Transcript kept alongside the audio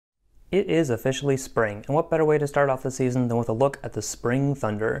It is officially spring, and what better way to start off the season than with a look at the Spring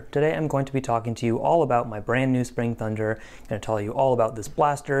Thunder. Today I'm going to be talking to you all about my brand new Spring Thunder. I'm going to tell you all about this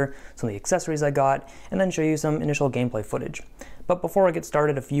blaster, some of the accessories I got, and then show you some initial gameplay footage. But before I get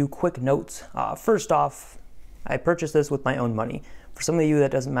started, a few quick notes. First off, I purchased this with my own money. For some of you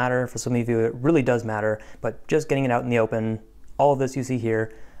that doesn't matter, for some of you it really does matter, but just getting it out in the open, all of this you see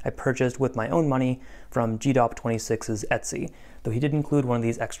here, I purchased with my own money from GDOP26's Etsy, though he did include one of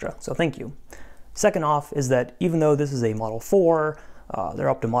these extra, so thank you. Second off is that even though this is a Model 4, they're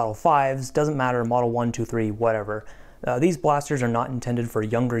up to Model 5s, doesn't matter, Model 1, 2, 3, whatever. These blasters are not intended for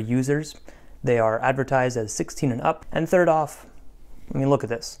younger users. They are advertised as 16 and up. And third off, I mean, look at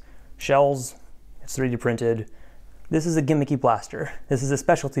this. Shells, it's 3D printed. This is a gimmicky blaster. This is a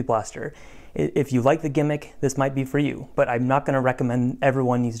specialty blaster. If you like the gimmick, this might be for you, but I'm not going to recommend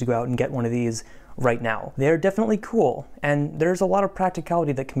everyone needs to go out and get one of these right now. They're definitely cool, and there's a lot of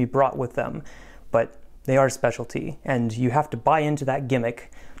practicality that can be brought with them, but they are specialty, and you have to buy into that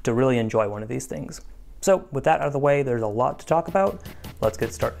gimmick to really enjoy one of these things. So with that out of the way, there's a lot to talk about. Let's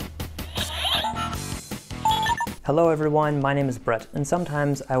get started. Hello everyone, my name is Beret, and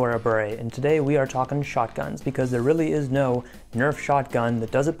sometimes I wear a beret, and today we are talking shotguns because there really is no Nerf shotgun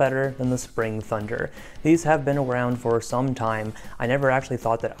that does it better than the Spring Thunder. These have been around for some time. I never actually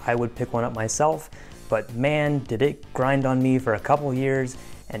thought that I would pick one up myself, but man, did it grind on me for a couple years,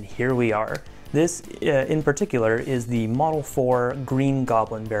 and here we are. This, in particular, is the Model 4 Green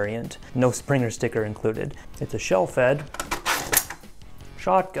Goblin variant. No Springer sticker included. It's a shell-fed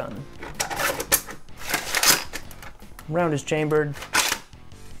shotgun. Round is chambered.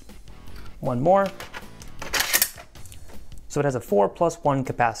 One more. So it has a 4+1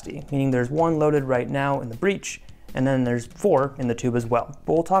 capacity, meaning there's one loaded right now in the breech, and then there's 4 in the tube as well.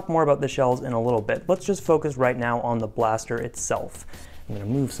 But we'll talk more about the shells in a little bit. Let's just focus right now on the blaster itself. I'm gonna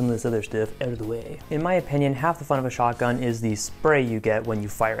move some of this other stuff out of the way. In my opinion, half the fun of a shotgun is the spray you get when you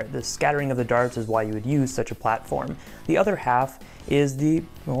fire it. The scattering of the darts is why you would use such a platform. The other half is the,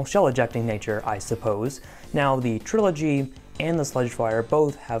 well, shell ejecting nature, I suppose. Now, the Trilogy and the Sledgefire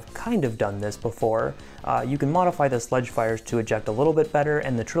both have kind of done this before. You can modify the Sledgefires to eject a little bit better,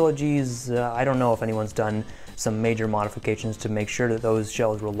 and the Trilogies, I don't know if anyone's done some major modifications to make sure that those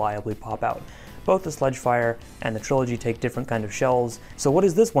shells reliably pop out. Both the Sledgefire and the Trilogy take different kind of shells. So what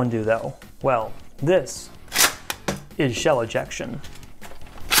does this one do though? Well, this is shell ejection.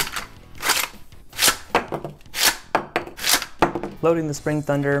 Loading the Spring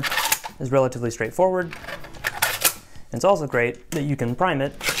Thunder is relatively straightforward. It's also great that you can prime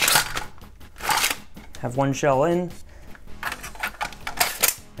it, have one shell in,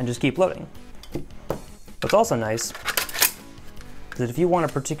 and just keep loading. What's also nice is that if you want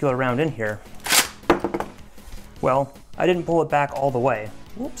a particular round in here, well, I didn't pull it back all the way.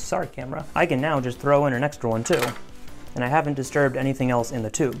 Whoops, sorry camera. I can now just throw in an extra one too, and I haven't disturbed anything else in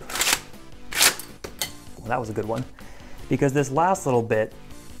the tube. Well, that was a good one. Because this last little bit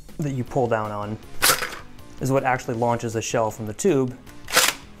that you pull down on is what actually launches a shell from the tube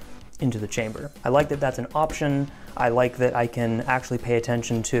into the chamber. I like that that's an option. I like that I can actually pay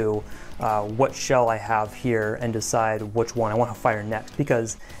attention to what shell I have here and decide which one I want to fire next,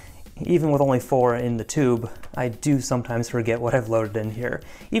 because even with only 4 in the tube, I do sometimes forget what I've loaded in here,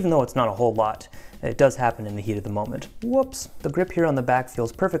 even though it's not a whole lot. It does happen in the heat of the moment. Whoops. The grip here on the back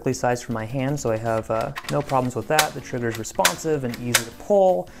feels perfectly sized for my hand, so I have no problems with that. The trigger's responsive and easy to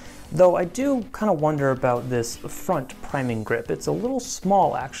pull, though I do kind of wonder about this front priming grip. It's a little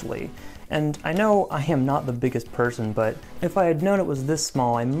small, actually. And I know I am not the biggest person, but if I had known it was this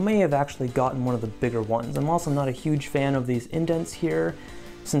small, I may have actually gotten one of the bigger ones. I'm also not a huge fan of these indents here,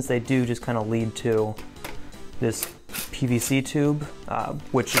 since they do just kind of lead to this PVC tube,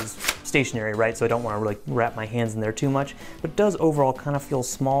 which is stationary, right? So I don't want to really wrap my hands in there too much, but it does overall kind of feel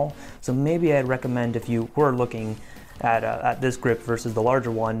small. So maybe I'd recommend, if you were looking at this grip versus the larger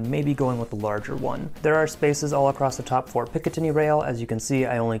one, maybe going with the larger one. There are spaces all across the top for Picatinny rail. As you can see,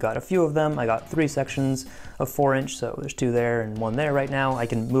 I only got a few of them. I got 3 sections of 4-inch, so there's 2 there and 1 there right now. I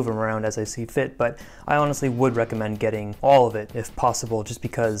can move them around as I see fit, but I honestly would recommend getting all of it if possible, just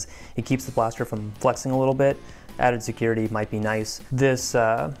because it keeps the blaster from flexing a little bit. Added security might be nice. This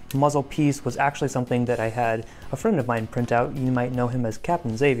muzzle piece was actually something that I had a friend of mine print out. You might know him as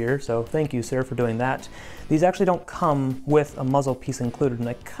Captain Xavier, so thank you, sir, for doing that. These actually don't come with a muzzle piece included, and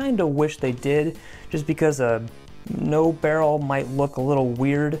I kind of wish they did, just because a no barrel might look a little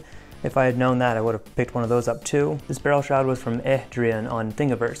weird If I had known that, I would have picked one of those up too. This barrel shroud was from Adrian on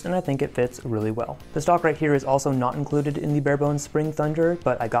Thingiverse, and I think it fits really well. The stock right here is also not included in the Barebones Spring Thunder,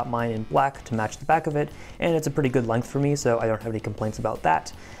 but I got mine in black to match the back of it, and it's a pretty good length for me, so I don't have any complaints about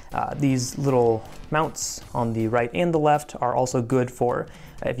that. These little mounts on the right and the left are also good for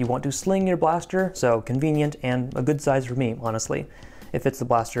if you want to sling your blaster, so convenient and a good size for me, honestly. It fits the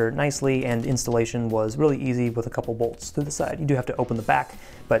blaster nicely, and installation was really easy with a couple bolts to the side. You do have to open the back,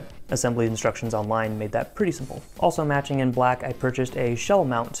 but assembly instructions online made that pretty simple. Also matching in black, I purchased a shell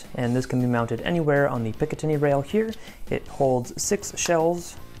mount, and this can be mounted anywhere on the Picatinny rail here. It holds 6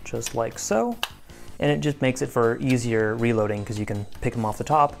 shells, just like so, and it just makes it for easier reloading because you can pick them off the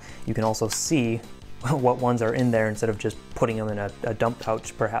top. You can also see what ones are in there instead of just putting them in a dump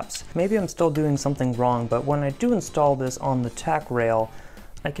pouch, perhaps. Maybe I'm still doing something wrong, but when I do install this on the tack rail,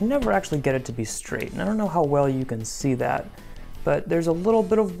 I can never actually get it to be straight. And I don't know how well you can see that, but there's a little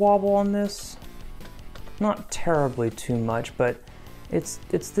bit of wobble on this. Not terribly too much, but it's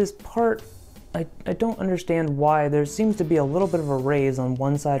this part, I don't understand why. There seems to be a little bit of a raise on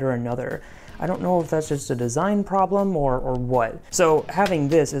one side or another. I don't know if that's just a design problem or what. So having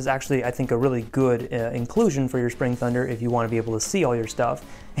this is actually, I think, a really good inclusion for your Spring Thunder if you want to be able to see all your stuff.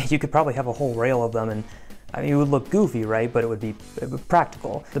 You could probably have a whole rail of them, and I mean, it would look goofy, right? But it would be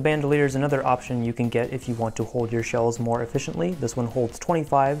practical. The bandolier is another option you can get if you want to hold your shells more efficiently. This one holds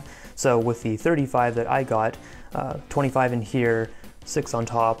 25, so with the 35 that I got, 25 in here, 6 on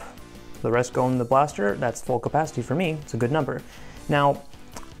top, the rest go in the blaster. That's full capacity for me. It's a good number. Now,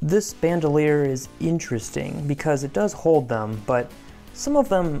 this bandolier is interesting because it does hold them, but some of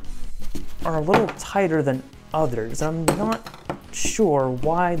them are a little tighter than others. I'm not sure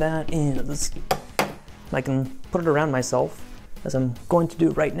why that is. I can put it around myself, as I'm going to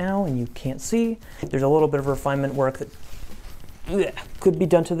do right now, and you can't see. There's a little bit of refinement work that could be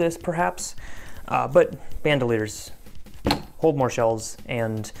done to this, perhaps, but bandoliers hold more shells,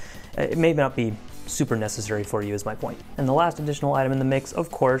 and it may not be super necessary for you is my point. And the last additional item in the mix,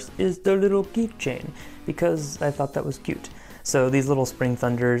 of course, is the little keychain, because I thought that was cute. So these little Spring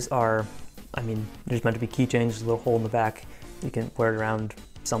Thunders are, I mean, they're just meant to be keychains, just a little hole in the back. You can wear it around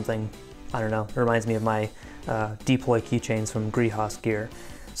something. I don't know, it reminds me of my deploy keychains from Grihas gear.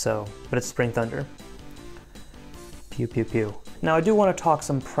 So, but it's Spring Thunder. Pew pew pew. Now I do want to talk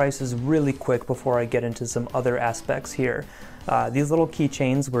some prices really quick before I get into some other aspects here. These little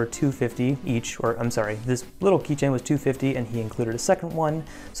keychains were $250 each, or I'm sorry, this little keychain was $250 and he included a second one,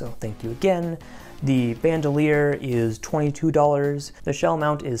 so thank you again. The bandolier is $22, the shell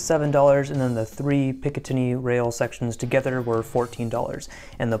mount is $7, and then the 3 Picatinny rail sections together were $14.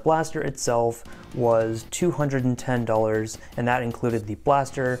 And the blaster itself was $210, and that included the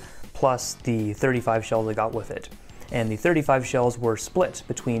blaster plus the 35 shells I got with it. And the 35 shells were split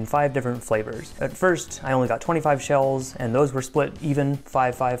between 5 different flavors. At first, I only got 25 shells, and those were split even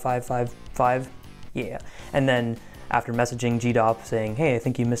 5, 5, 5, 5, 5. Yeah. And then after messaging GDOP saying, hey, I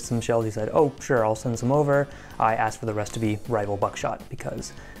think you missed some shells, he said, oh, sure, I'll send some over. I asked for the rest to be rival buckshot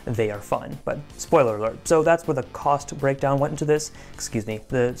because they are fun, but spoiler alert. So that's where the cost breakdown went into this. Excuse me,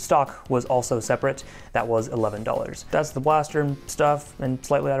 the stock was also separate. That was $11. That's the blaster stuff and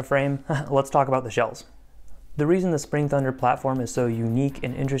slightly out of frame. Let's talk about the shells. The reason the Spring Thunder platform is so unique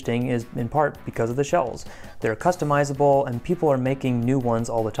and interesting is in part because of the shells. They're customizable and people are making new ones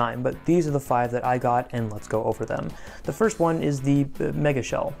all the time, but these are the 5 that I got and let's go over them. The first one is the Mega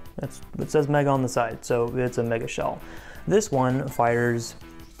Shell. It says Mega on the side, so it's a Mega Shell. This one fires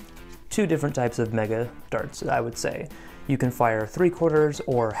 2 different types of Mega darts, I would say. You can fire 3/4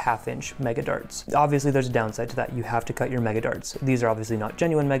 or 1/2-inch Mega darts. Obviously there's a downside to that. You have to cut your Mega darts. These are obviously not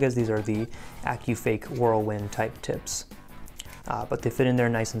genuine Megas, these are the AccuFake Whirlwind type tips. But they fit in there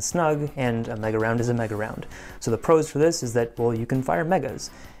nice and snug, and a Mega round is a Mega round. So the pros for this is that, well, you can fire Megas.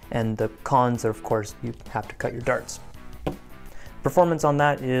 And the cons are, of course, you have to cut your darts. Performance on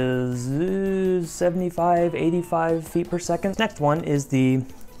that is 75, 85 feet per second. Next one is the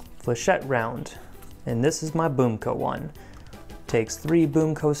Flechette round. And this is my Boomco one. Takes 3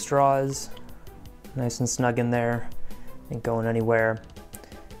 Boomco straws, nice and snug in there, ain't going anywhere.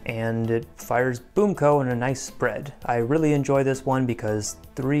 And it fires Boomco in a nice spread. I really enjoy this one because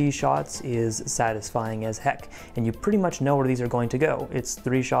 3 shots is satisfying as heck. And you pretty much know where these are going to go. It's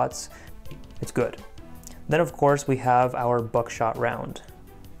 3 shots, it's good. Then of course we have our buckshot round,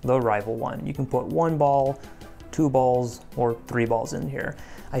 the rival one. You can put 1 ball, 2 balls, or 3 balls in here.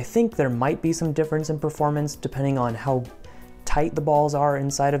 I think there might be some difference in performance depending on how tight the balls are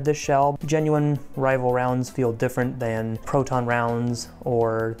inside of this shell. Genuine rival rounds feel different than Proton rounds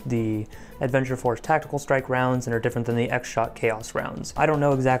or the Adventure Force Tactical Strike rounds, and are different than the X-Shot Chaos rounds. I don't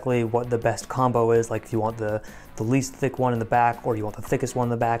know exactly what the best combo is, like if you want the least thick one in the back, or you want the thickest one in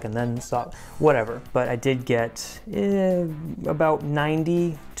the back and then stop, whatever. But I did get about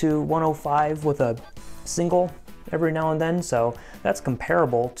 90 to 105 with a single every now and then, so that's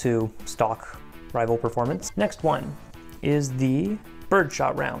comparable to stock rival performance. Next one is the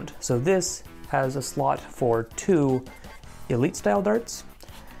Birdshot round. So this has a slot for 2 Elite style darts.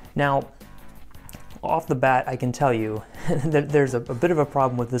 Now, off the bat, I can tell you that there's a bit of a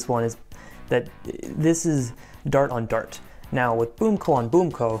problem with this one, is that this is dart on dart. Now with Boomco on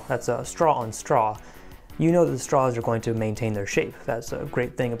Boomco, that's a straw on straw. You know that the straws are going to maintain their shape. That's a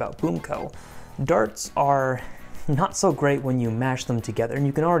great thing about Boomco. Darts are not so great when you mash them together, and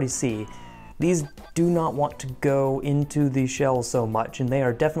you can already see these do not want to go into the shell so much, and they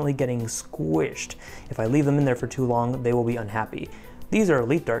are definitely getting squished. If I leave them in there for too long, they will be unhappy. These are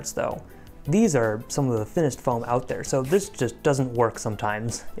Elite darts though. These are some of the thinnest foam out there, so this just doesn't work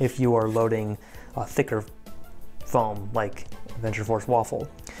sometimes if you are loading a thicker foam like Adventure Force Waffle.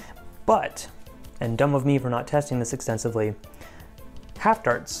 But, and dumb of me for not testing this extensively, half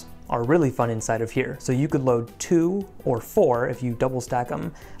darts are really fun inside of here. So you could load 2 or 4 if you double stack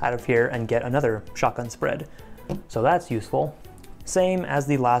them out of here and get another shotgun spread. So that's useful. Same as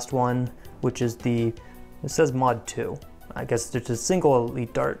the last one, which is it says mod 2. I guess it's a single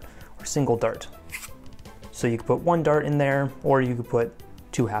Elite dart or single dart. So you could put 1 dart in there, or you could put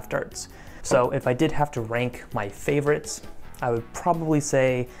 2 half darts. So if I did have to rank my favorites, I would probably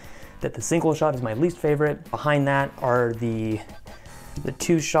say that the single shot is my least favorite. Behind that are the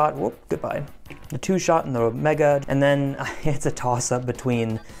 2-shot, the 2-shot and the Mega, and then it's a toss-up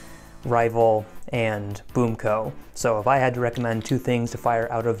between Rival and Boomco. So if I had to recommend 2 things to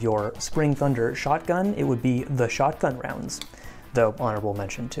fire out of your Spring Thunder shotgun, it would be the shotgun rounds, though honorable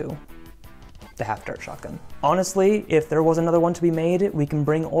mention to the half-dart shotgun. Honestly, if there was another one to be made, we can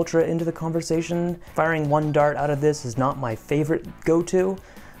bring Ultra into the conversation. Firing 1 dart out of this is not my favorite go-to,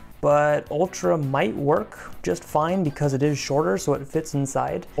 but Ultra might work just fine because it is shorter, so it fits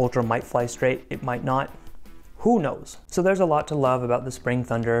inside. Ultra might fly straight, it might not. Who knows? So there's a lot to love about the Spring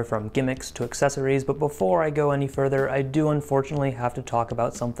Thunder, from gimmicks to accessories, but before I go any further, I do unfortunately have to talk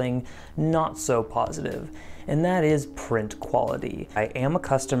about something not so positive, and that is print quality. I am a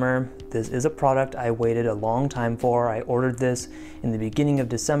customer. This is a product I waited a long time for. I ordered this in the beginning of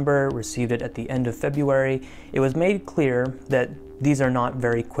December, received it at the end of February. It was made clear that these are not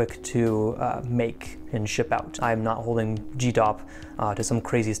very quick to make and ship out. I'm not holding GDOP to some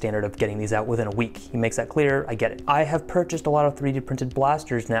crazy standard of getting these out within a week. He makes that clear, I get it. I have purchased a lot of 3D printed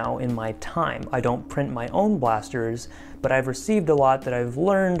blasters now in my time. I don't print my own blasters, but I've received a lot that I've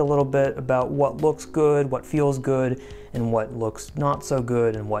learned a little bit about what looks good, what feels good, and what looks not so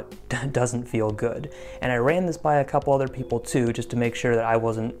good, and what doesn't feel good. And I ran this by a couple other people too, just to make sure that I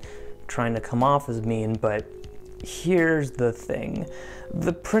wasn't trying to come off as mean, but here's the thing.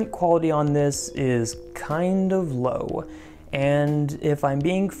 The print quality on this is kind of low, and if I'm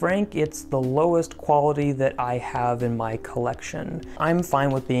being frank, it's the lowest quality that I have in my collection. I'm fine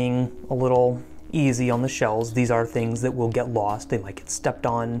with being a little easy on the shells. These are things that will get lost, they might get stepped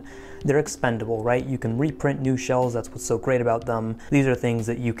on, they're expendable, right? You can reprint new shells, that's what's so great about them. These are things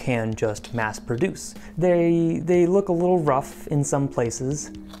that you can just mass produce. They look a little rough in some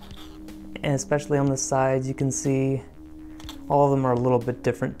places, and especially on the sides, you can see all of them are a little bit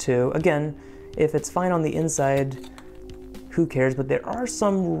different too. Again, if it's fine on the inside, who cares, but there are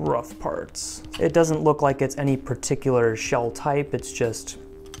some rough parts. It doesn't look like it's any particular shell type, it's just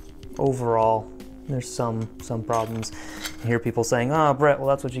overall, there's some problems. I hear people saying, oh, Brett, well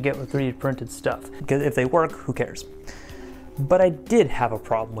that's what you get with 3D printed stuff. Because if they work, who cares? But I did have a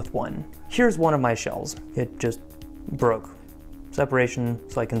problem with one. Here's one of my shells. It just broke. Separation,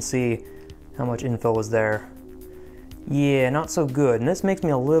 so I can see how much info was there. Yeah, not so good, and this makes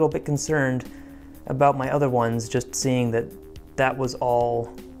me a little bit concerned about my other ones, just seeing that that was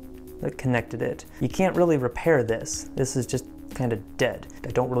all that connected it. You can't really repair this. This is just kind of dead. I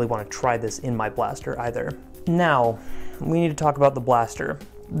don't really want to try this in my blaster either. Now, we need to talk about the blaster.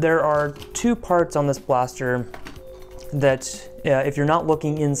 There are 2 parts on this blaster that, if you're not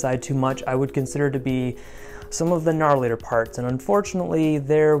looking inside too much, I would consider to be some of the gnarlier parts, and unfortunately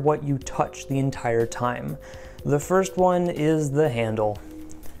they're what you touch the entire time. The first one is the handle,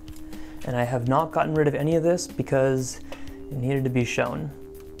 and I have not gotten rid of any of this because it needed to be shown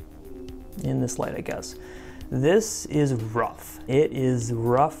in this light, I guess. This is rough. It is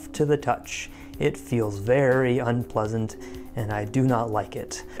rough to the touch. It feels very unpleasant, and I do not like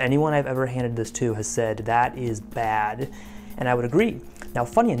it. Anyone I've ever handed this to has said that is bad, and I would agree. Now,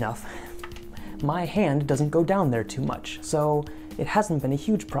 funny enough, my hand doesn't go down there too much, so it hasn't been a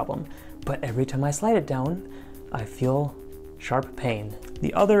huge problem. But every time I slide it down, I feel sharp pain.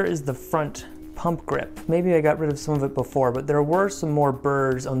 The other is the front pump grip. Maybe I got rid of some of it before, but there were some more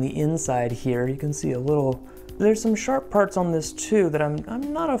burrs on the inside here. You can see a little, there's some sharp parts on this too that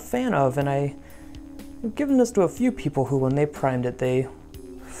I'm not a fan of, and I've given this to a few people who, when they primed it, they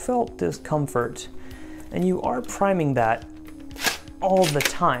felt discomfort. And you are priming that all the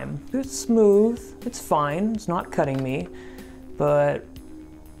time. It's smooth, it's fine, it's not cutting me, but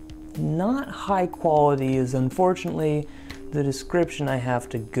not high quality is unfortunately the description I have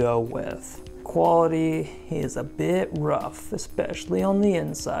to go with. Quality is a bit rough, especially on the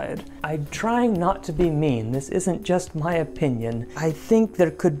inside. I'm trying not to be mean. This isn't just my opinion. I think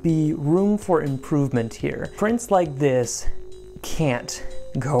there could be room for improvement here. Prints like this can't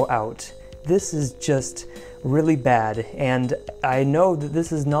go out. This is just really bad, and I know that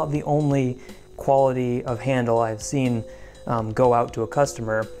this is not the only quality of handle I've seen go out to a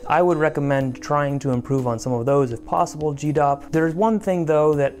customer. I would recommend trying to improve on some of those if possible, GDOP. There's one thing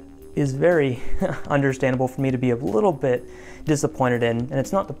though that is very understandable for me to be a little bit disappointed in, and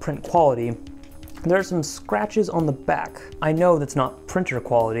it's not the print quality. There are some scratches on the back. I know that's not printer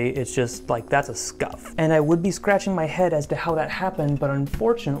quality, it's just like, that's a scuff. And I would be scratching my head as to how that happened, but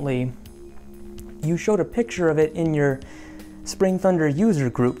unfortunately, you showed a picture of it in your Spring Thunder user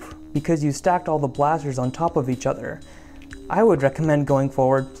group because you stacked all the blasters on top of each other. I would recommend going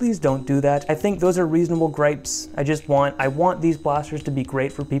forward, please don't do that. I think those are reasonable gripes. I want these blasters to be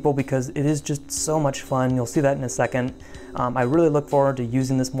great for people because it is just so much fun. You'll see that in a second. I really look forward to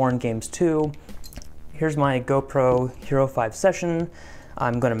using this more in games too. Here's my GoPro Hero 5 Session.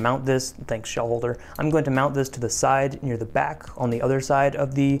 I'm going to mount this, thanks shell holder, I'm going to mount this to the side near the back on the other side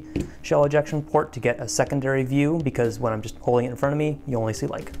of the shell ejection port to get a secondary view, because when I'm just holding it in front of me, you only see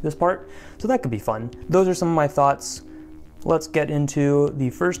like this part. So that could be fun. Those are some of my thoughts. Let's get into the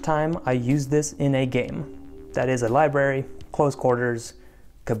first time I used this in a game. That is a library, close quarters,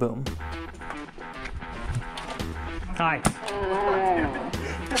 kaboom. Hi.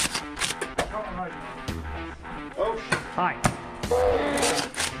 Hi.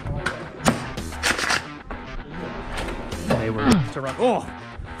 They were to run. Oh!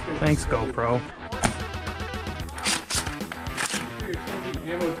 Thanks, GoPro.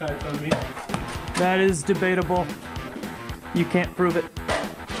 That is debatable. You can't prove it.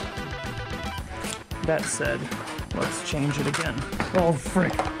 That said, let's change it again. Oh,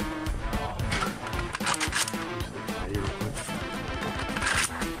 frick.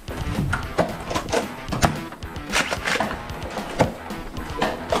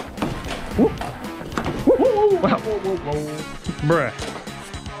 Wow. Bruh.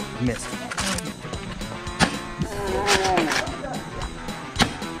 Missed.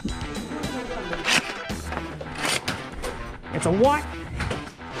 It's a what?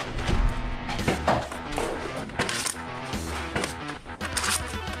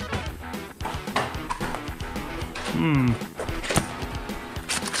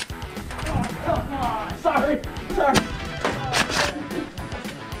 Sorry.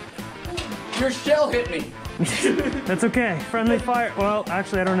 Your shell hit me. That's okay. Friendly fire. Well,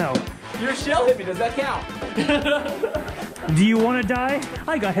 actually, I don't know. Your shell hit me. Does that count? Do you want to die?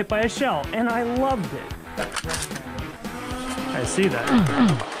 I got hit by a shell, and I loved it. I see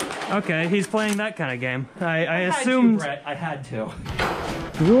that. Okay, he's playing that kind of game. I assumed. Bret. I had to.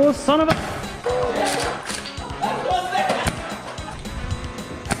 You son of a.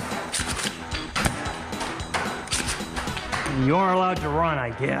 You're allowed to run,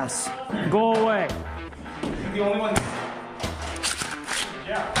 I guess. Go away. You're the only one.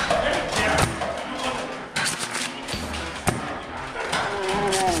 Yeah.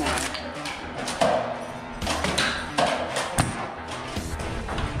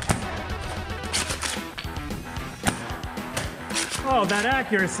 Oh, that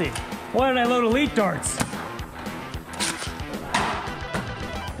accuracy. Why did I load elite darts?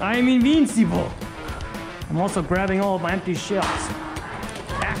 I am invincible. I'm also grabbing all of my empty shells.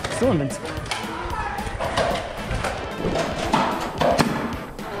 Ah, still invincible.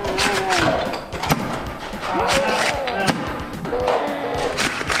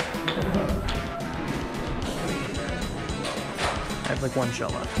 I have like one shell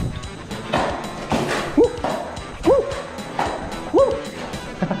left.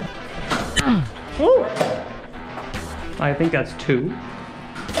 Woo! I think that's 2.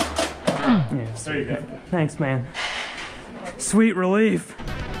 Yes. There you go. Thanks, man. Sweet relief.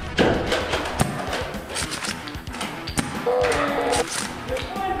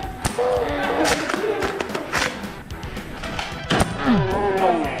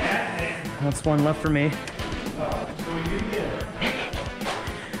 That's one left for me.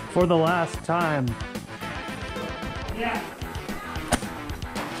 For the last time. Yeah.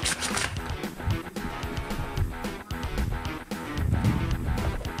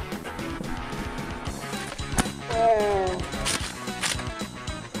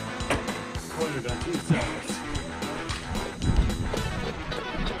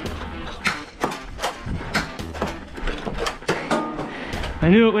 I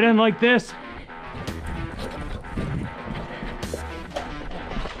knew it would end like this.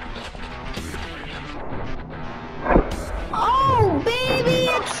 Oh, baby,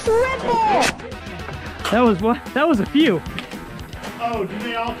 a triple! That was what? That was a few. Oh, do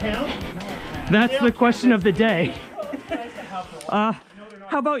they all count? That's the question of the day. How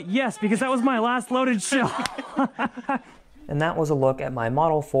about yes, because that was my last loaded shell. And that was a look at my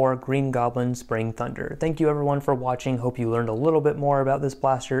Model 4 Green Goblin Spring Thunder. Thank you everyone for watching. Hope you learned a little bit more about this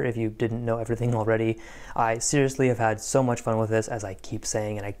blaster if you didn't know everything already. I seriously have had so much fun with this, as I keep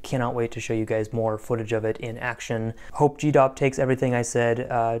saying, and I cannot wait to show you guys more footage of it in action. Hope GDOP takes everything I said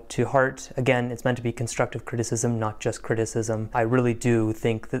to heart. Again, it's meant to be constructive criticism, not just criticism. I really do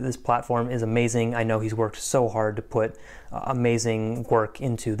think that this platform is amazing. I know he's worked so hard to put amazing work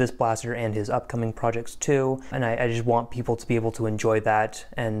into this blaster and his upcoming projects too, and I just want people to be able to enjoy that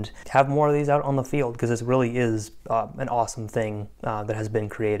and have more of these out on the field, because this really is an awesome thing that has been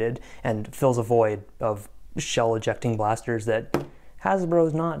created and fills a void of shell ejecting blasters that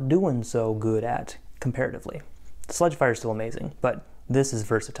Hasbro's not doing so good at comparatively. Sledgefire's still amazing, but this is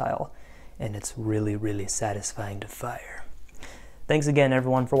versatile and it's really, really satisfying to fire. Thanks again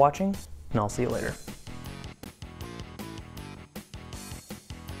everyone for watching, and I'll see you later.